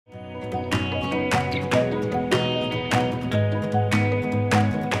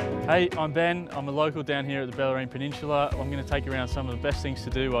Hey, I'm Ben. I'm a local down here at the Bellarine Peninsula. I'm going to take you around some of the best things to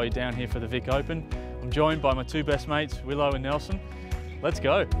do while you're down here for the Vic Open. I'm joined by my two best mates, Willow and Nelson. Let's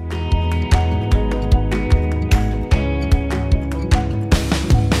go.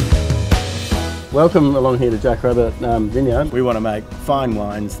 Welcome along here to Jack Rabbit Vineyard. We want to make fine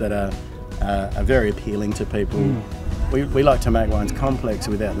wines that are very appealing to people. We like to make wines complex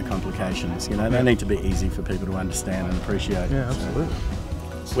without the complications. You know, they need to be easy for people to understand and appreciate. Yeah, absolutely.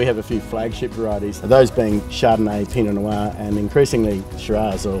 We have a few flagship varieties, those being Chardonnay, Pinot Noir, and increasingly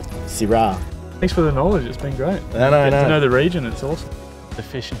Shiraz or Syrah. Thanks for the knowledge, it's been great. No. To know the region, it's awesome. The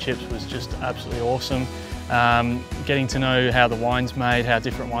fish and chips was just absolutely awesome. Getting to know how the wine's made, how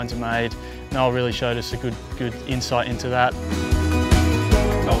different wines are made. Noel really showed us a good insight into that.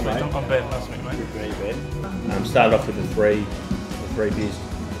 I'm Ben, nice to meet you, mate. Started off with the three beers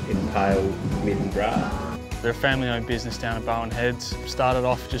in pale, mid and grey. They're a family-owned business down at Bowen Heads. Started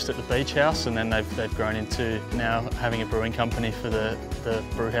off just at the beach house, and then they've grown into now having a brewing company for the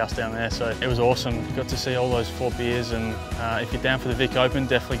brew house down there. So it was awesome. Got to see all those 4 beers, and if you're down for the Vic Open,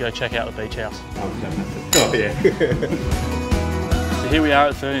 definitely go check out the beach house. Oh yeah. So here we are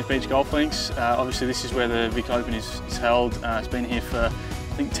at 13th Beach Golf Links. Obviously this is where the Vic Open is held. It's been here for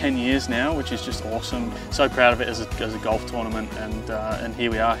I think 10 years now, which is just awesome. So proud of it as a golf tournament, and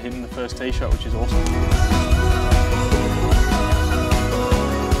here we are hitting the first tee shot, which is awesome.